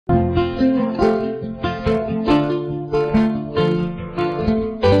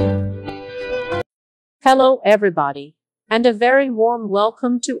Hello everybody, and a very warm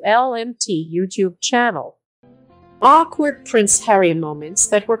welcome to LMT YouTube channel. Awkward Prince Harry moments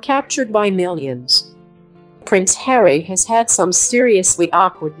that were captured by millions. Prince Harry has had some seriously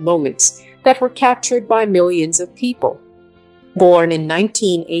awkward moments that were captured by millions of people. Born in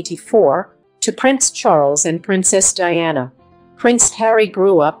 1984 to Prince Charles and Princess Diana, Prince Harry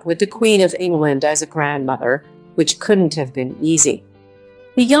grew up with the Queen of England as a grandmother, which couldn't have been easy.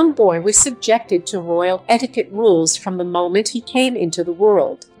 The young boy was subjected to royal etiquette rules from the moment he came into the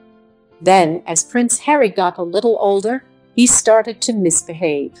world. Then, as Prince Harry got a little older, he started to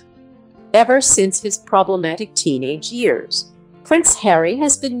misbehave. Ever since his problematic teenage years, Prince Harry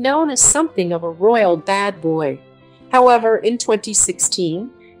has been known as something of a royal bad boy. However, in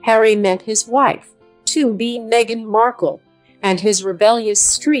 2016, Harry met his wife, to-be Meghan Markle, and his rebellious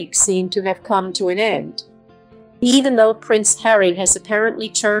streak seemed to have come to an end. Even though Prince Harry has apparently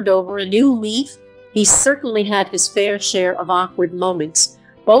turned over a new leaf, he certainly had his fair share of awkward moments,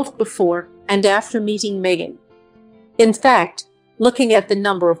 both before and after meeting Meghan. In fact, looking at the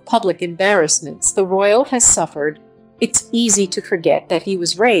number of public embarrassments the royal has suffered, it's easy to forget that he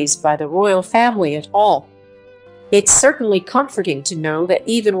was raised by the royal family at all. It's certainly comforting to know that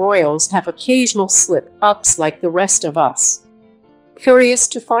even royals have occasional slip-ups like the rest of us. Curious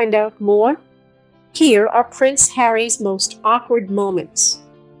to find out more? Here are Prince Harry's most awkward moments.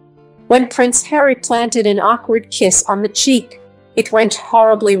 When Prince Harry planted an awkward kiss on the cheek, it went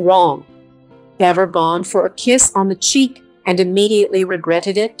horribly wrong. Ever gone for a kiss on the cheek and immediately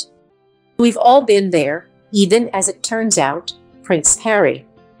regretted it? We've all been there, even as it turns out, Prince Harry.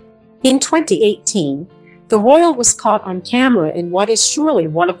 In 2018, the royal was caught on camera in what is surely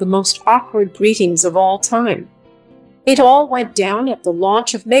one of the most awkward greetings of all time. It all went down at the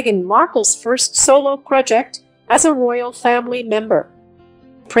launch of Meghan Markle's first solo project as a royal family member.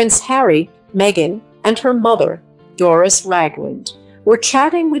 Prince Harry, Meghan, and her mother, Doris Ragland, were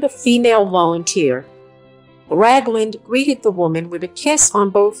chatting with a female volunteer. Ragland greeted the woman with a kiss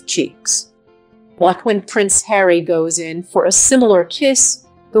on both cheeks. But when Prince Harry goes in for a similar kiss,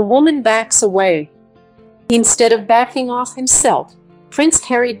 the woman backs away. Instead of backing off himself, Prince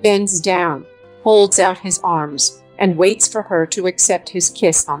Harry bends down, holds out his arms, and waits for her to accept his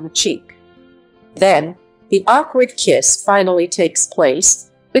kiss on the cheek. Then, the awkward kiss finally takes place,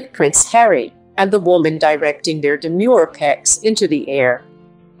 with Prince Harry and the woman directing their demure pecks into the air.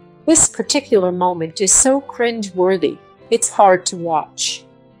 This particular moment is so cringe-worthy, it's hard to watch.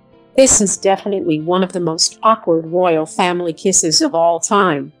 This is definitely one of the most awkward royal family kisses of all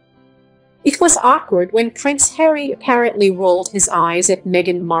time. It was awkward when Prince Harry apparently rolled his eyes at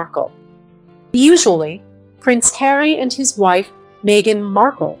Meghan Markle. Usually, Prince Harry and his wife, Meghan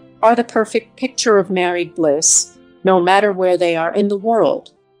Markle, are the perfect picture of married bliss, no matter where they are in the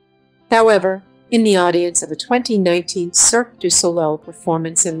world. However, in the audience of a 2019 Cirque du Soleil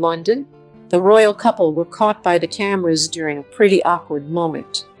performance in London, the royal couple were caught by the cameras during a pretty awkward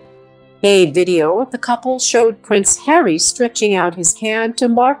moment. A video of the couple showed Prince Harry stretching out his hand to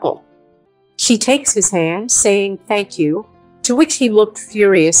Markle. She takes his hand, saying "thank you," to which he looked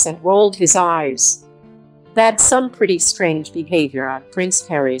furious and rolled his eyes. That's some pretty strange behavior on Prince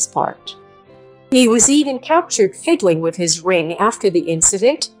Harry's part. He was even captured fiddling with his ring after the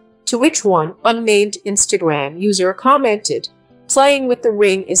incident, to which one unnamed Instagram user commented, "Playing with the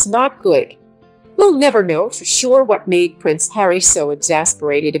ring is not good." We'll never know for sure what made Prince Harry so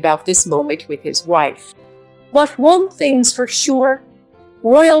exasperated about this moment with his wife. But one thing's for sure,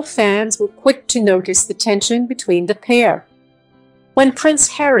 royal fans were quick to notice the tension between the pair. When Prince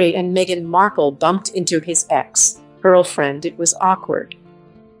Harry and Meghan Markle bumped into his ex-girlfriend, it was awkward.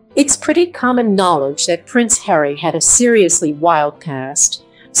 It's pretty common knowledge that Prince Harry had a seriously wild past,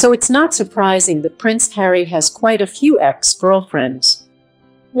 so it's not surprising that Prince Harry has quite a few ex-girlfriends.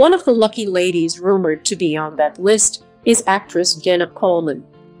 One of the lucky ladies rumored to be on that list is actress Jenna Coleman.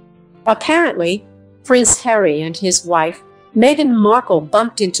 Apparently, Prince Harry and his wife, Meghan Markle,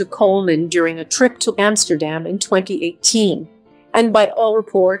 bumped into Coleman during a trip to Amsterdam in 2018. And by all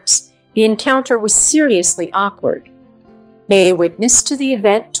reports, the encounter was seriously awkward. A witness to the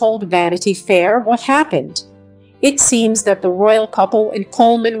event told Vanity Fair what happened. It seems that the royal couple and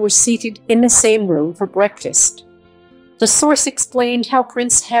Coleman were seated in the same room for breakfast. The source explained how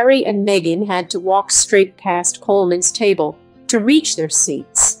Prince Harry and Meghan had to walk straight past Coleman's table to reach their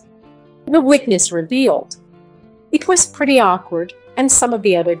seats. The witness revealed, "It was pretty awkward, and some of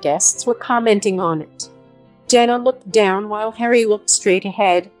the other guests were commenting on it. Jenna looked down while Harry looked straight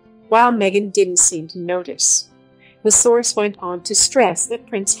ahead, while Meghan didn't seem to notice." The source went on to stress that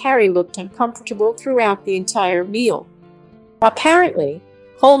Prince Harry looked uncomfortable throughout the entire meal. Apparently,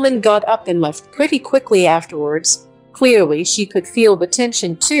 Coleman got up and left pretty quickly afterwards. Clearly, she could feel the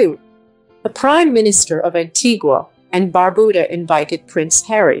tension too. The Prime Minister of Antigua and Barbuda invited Prince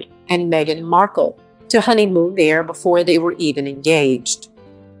Harry and Meghan Markle to honeymoon there before they were even engaged.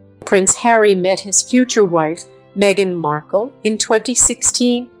 Prince Harry met his future wife, Meghan Markle, in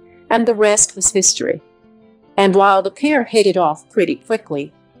 2016, and the rest was history. And while the pair hit it off pretty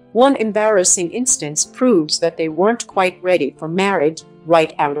quickly, one embarrassing instance proves that they weren't quite ready for marriage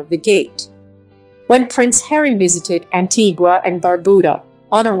right out of the gate. When Prince Harry visited Antigua and Barbuda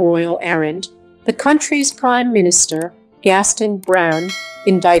on a royal errand, the country's Prime Minister, Gaston Browne,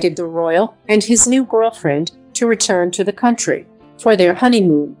 invited the royal and his new girlfriend to return to the country for their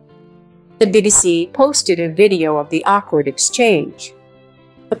honeymoon. The BBC posted a video of the awkward exchange.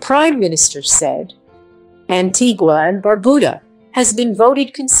 The Prime Minister said, "Antigua and Barbuda has been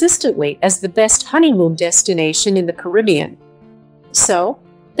voted consistently as the best honeymoon destination in the Caribbean. So,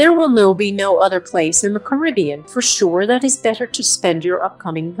 there will be no other place in the Caribbean for sure that is better to spend your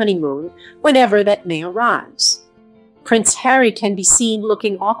upcoming honeymoon whenever that may arise." Prince Harry can be seen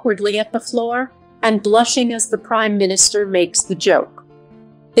looking awkwardly at the floor and blushing as the Prime Minister makes the joke.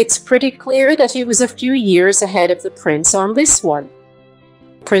 It's pretty clear that he was a few years ahead of the Prince on this one.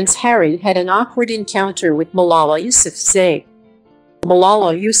 Prince Harry had an awkward encounter with Malala Yousafzai.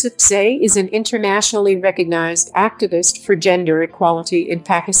 Malala Yousafzai is an internationally recognized activist for gender equality in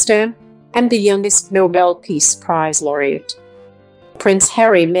Pakistan and the youngest Nobel Peace Prize laureate. Prince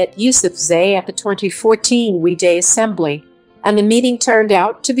Harry met Yousafzai at the 2014 We Day Assembly, and the meeting turned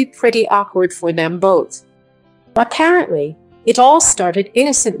out to be pretty awkward for them both. Apparently, it all started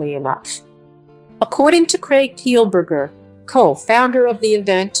innocently enough. According to Craig Kielburger, co-founder of the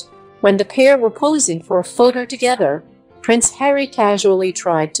event, when the pair were posing for a photo together, Prince Harry casually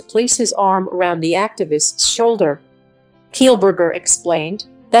tried to place his arm around the activist's shoulder. Kielburger explained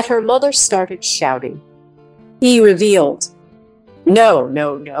that her mother started shouting. He revealed, "No,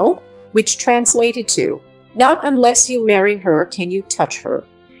 no, no," which translated to, "Not unless you marry her can you touch her."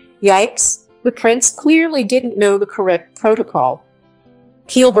 Yikes, the prince clearly didn't know the correct protocol.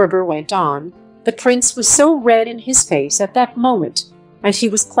 Kielburger went on, "The prince was so red in his face at that moment, and he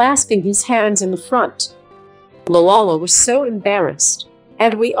was clasping his hands in the front. Malala was so embarrassed,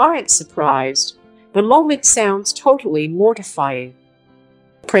 and we aren't surprised. The moment sounds totally mortifying."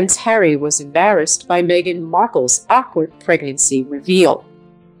 Prince Harry was embarrassed by Meghan Markle's awkward pregnancy reveal.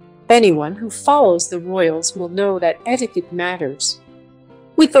 Anyone who follows the royals will know that etiquette matters.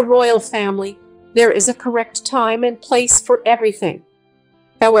 With the royal family, there is a correct time and place for everything.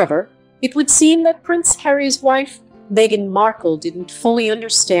 However, it would seem that Prince Harry's wife, Meghan Markle, didn't fully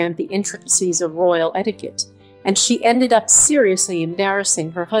understand the intricacies of royal etiquette, and she ended up seriously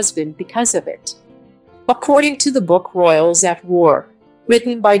embarrassing her husband because of it. According to the book Royals at War,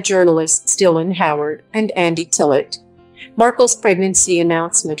 written by journalists Dylan Howard and Andy Tillett, Markle's pregnancy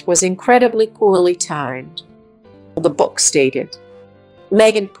announcement was incredibly poorly timed. The book stated,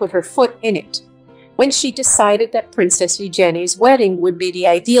 Meghan put her foot in it when she decided that Princess Eugenie's wedding would be the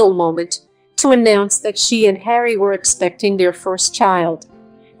ideal moment to announce that she and Harry were expecting their first child.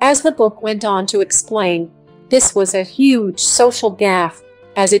 As the book went on to explain, this was a huge social gaffe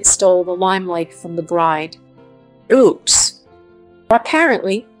as it stole the limelight from the bride. Oops.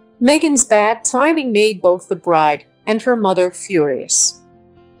 Apparently, Meghan's bad timing made both the bride and her mother furious.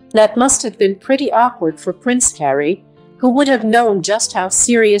 That must have been pretty awkward for Prince Harry, who would have known just how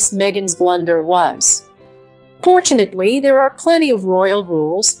serious Meghan's blunder was. Fortunately, there are plenty of royal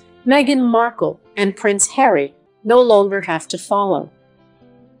rules Meghan Markle and Prince Harry no longer have to follow.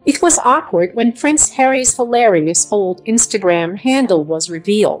 It was awkward when Prince Harry's hilarious old Instagram handle was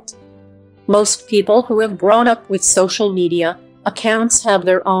revealed. Most people who have grown up with social media accounts have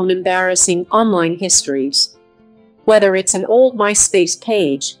their own embarrassing online histories. Whether it's an old MySpace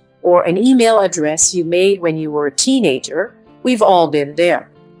page or an email address you made when you were a teenager, we've all been there.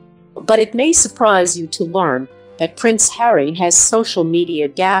 But it may surprise you to learn that Prince Harry has social media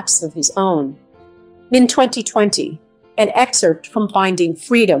gaps of his own. In 2020, an excerpt from Finding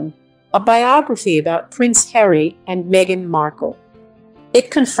Freedom, a biography about Prince Harry and Meghan Markle. It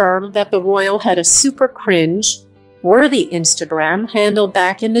confirmed that the royal had a super cringe-worthy Instagram handle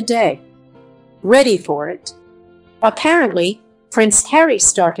back in the day. Ready for it? Apparently, Prince Harry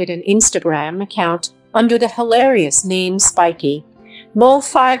started an Instagram account under the hilarious name Spiky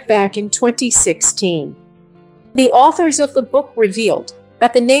Mo5 back in 2016. The authors of the book revealed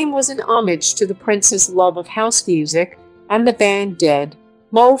that the name was an homage to the prince's love of house music and the band Dead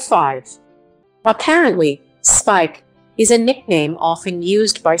Mo5. Apparently, Spike is a nickname often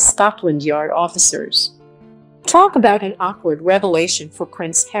used by Scotland Yard officers. Talk about an awkward revelation for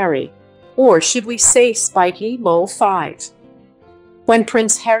Prince Harry. Or should we say Spiky Mo 5? When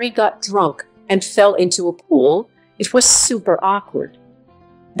Prince Harry got drunk and fell into a pool, it was super awkward.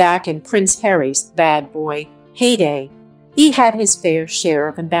 Back in Prince Harry's bad boy heyday, he had his fair share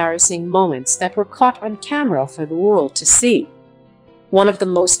of embarrassing moments that were caught on camera for the world to see. One of the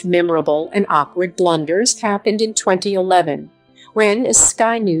most memorable and awkward blunders happened in 2011, when, as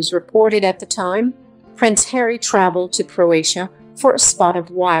Sky News reported at the time, Prince Harry traveled to Croatia for a spot of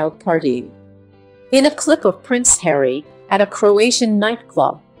wild partying. In a clip of Prince Harry at a Croatian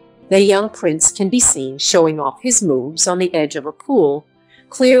nightclub, the young prince can be seen showing off his moves on the edge of a pool,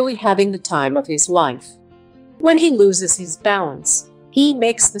 clearly having the time of his life. When he loses his balance, he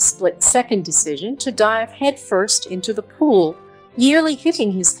makes the split-second decision to dive headfirst into the pool, nearly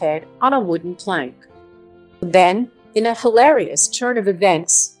hitting his head on a wooden plank. Then, in a hilarious turn of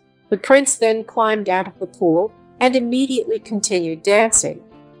events, the prince then climbed out of the pool and immediately continued dancing.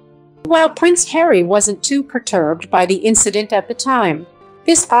 While Prince Harry wasn't too perturbed by the incident at the time,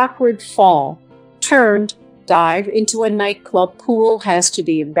 this awkward dive into a nightclub pool has to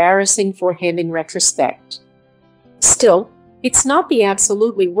be embarrassing for him in retrospect. Still, it's not the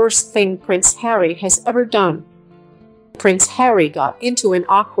absolutely worst thing Prince Harry has ever done. Prince Harry got into an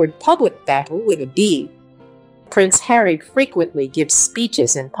awkward public battle with a bee. Prince Harry frequently gives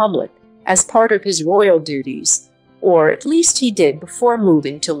speeches in public as part of his royal duties, or at least he did before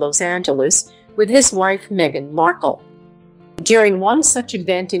moving to Los Angeles with his wife Meghan Markle. During one such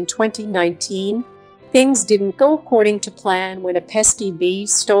event in 2019, things didn't go according to plan when a pesky bee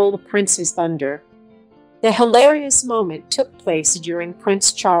stole the prince's thunder. The hilarious moment took place during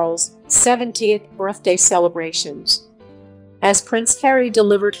Prince Charles' 70th birthday celebrations. As Prince Harry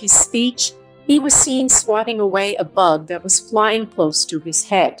delivered his speech, he was seen swatting away a bug that was flying close to his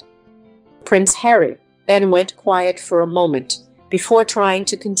head. Prince Harry then went quiet for a moment before trying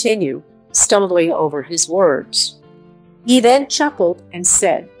to continue, stumbling over his words. He then chuckled and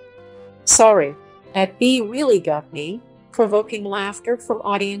said, "Sorry, that bee really got me," provoking laughter from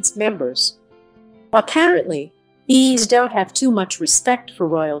audience members. Apparently, bees don't have too much respect for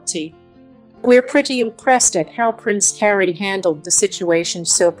royalty. We're pretty impressed at how Prince Harry handled the situation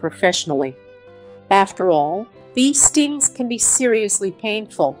so professionally. After all, bee stings can be seriously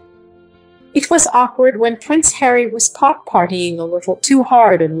painful. It was awkward when Prince Harry was caught partying a little too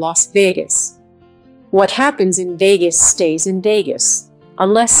hard in Las Vegas. What happens in Vegas stays in Vegas,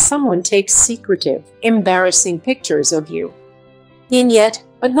 unless someone takes secretive, embarrassing pictures of you. In yet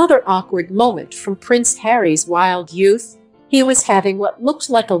another awkward moment from Prince Harry's wild youth, he was having what looked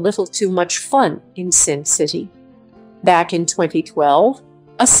like a little too much fun in Sin City. Back in 2012,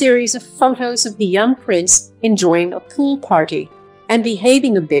 a series of photos of the young prince enjoying a pool party and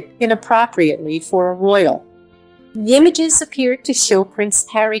behaving a bit inappropriately for a royal. The images appeared to show Prince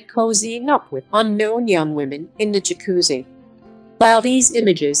Harry cozying up with unknown young women in the jacuzzi. While these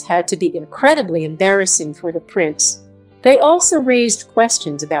images had to be incredibly embarrassing for the prince, they also raised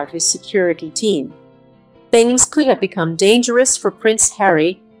questions about his security team. Things could have become dangerous for Prince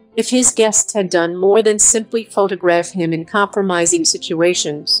Harry if his guests had done more than simply photograph him in compromising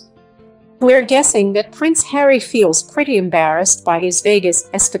situations. We're guessing that Prince Harry feels pretty embarrassed by his Vegas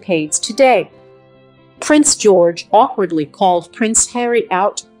escapades today. Prince George awkwardly called Prince Harry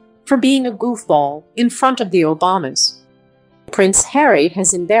out for being a goofball in front of the Obamas. Prince Harry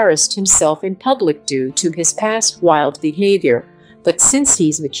has embarrassed himself in public due to his past wild behavior, but since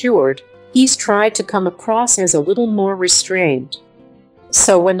he's matured, he's tried to come across as a little more restrained.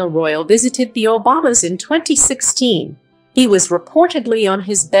 So when the royal visited the Obamas in 2016, he was reportedly on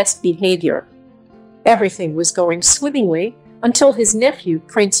his best behavior. Everything was going swimmingly until his nephew,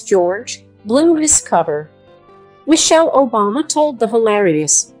 Prince George, blew his cover. Michelle Obama told the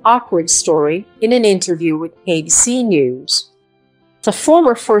hilarious, awkward story in an interview with ABC News. The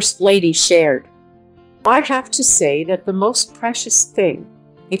former First Lady shared, "I have to say that the most precious thing,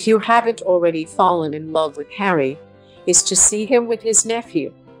 if you haven't already fallen in love with Harry, is to see him with his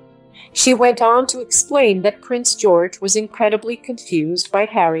nephew." She went on to explain that Prince George was incredibly confused by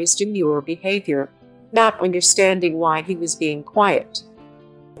Harry's demure behavior, not understanding why he was being quiet.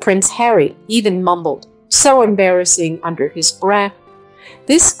 Prince Harry even mumbled, "So embarrassing," under his breath.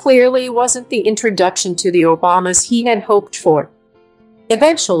 This clearly wasn't the introduction to the Obamas he had hoped for.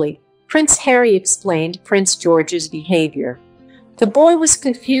 Eventually, Prince Harry explained Prince George's behavior. The boy was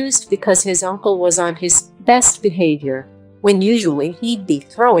confused because his uncle was on his best behavior, when usually he'd be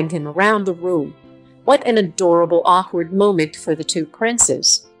throwing him around the room. What an adorable, awkward moment for the two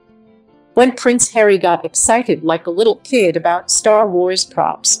princes. When Prince Harry got excited like a little kid about Star Wars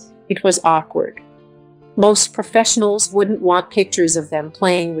props, it was awkward. Most professionals wouldn't want pictures of them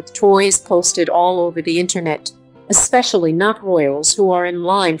playing with toys posted all over the internet, especially not royals who are in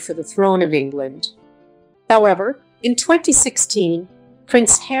line for the throne of England. However, in 2016,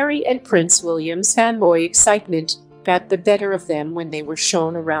 Prince Harry and Prince William's fanboy excitement got the better of them when they were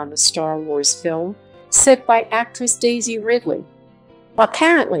shown around the Star Wars film set by actress Daisy Ridley.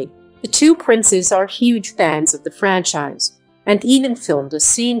 Apparently, the two princes are huge fans of the franchise, and even filmed a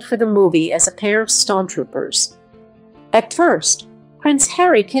scene for the movie as a pair of stormtroopers. At first, Prince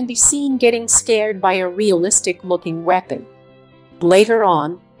Harry can be seen getting scared by a realistic-looking weapon. Later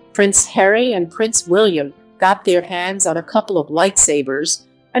on, Prince Harry and Prince William got their hands on a couple of lightsabers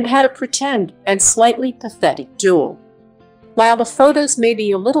and had a pretend and slightly pathetic duel. While the photos may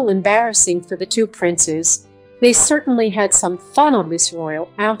be a little embarrassing for the two princes, they certainly had some fun on this royal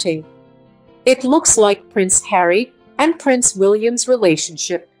outing. It looks like Prince Harry and Prince William's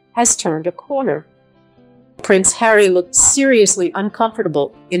relationship has turned a corner. Prince Harry looked seriously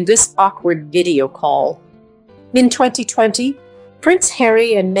uncomfortable in this awkward video call. In 2020, Prince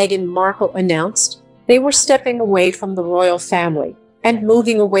Harry and Meghan Markle announced they were stepping away from the royal family and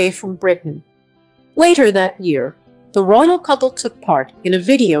moving away from Britain. Later that year, the royal couple took part in a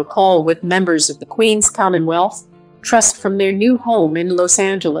video call with members of the Queen's Commonwealth Trust from their new home in Los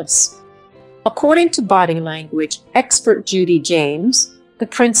Angeles. According to body language expert Judy James, the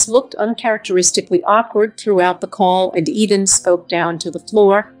prince looked uncharacteristically awkward throughout the call and even spoke down to the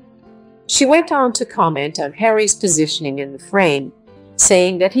floor. She went on to comment on Harry's positioning in the frame,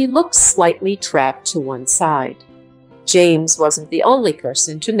 saying that he looked slightly trapped to one side. James wasn't the only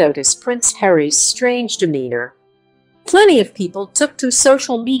person to notice Prince Harry's strange demeanor. Plenty of people took to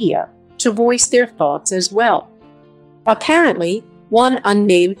social media to voice their thoughts as well. Apparently, one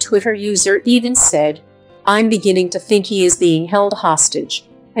unnamed Twitter user even said, "I'm beginning to think he is being held hostage,"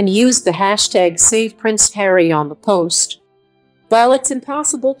 and used the hashtag #SavePrinceHarry on the post. While it's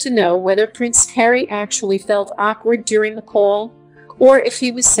impossible to know whether Prince Harry actually felt awkward during the call, or if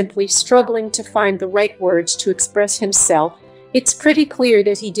he was simply struggling to find the right words to express himself, it's pretty clear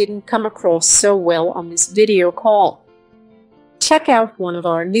that he didn't come across so well on this video call. Check out one of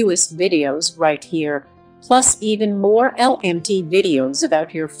our newest videos right here, plus even more LMT videos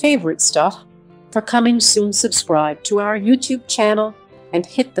about your favorite stuff. For coming soon, subscribe to our YouTube channel and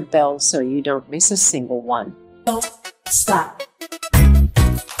hit the bell so you don't miss a single one. Don't stop.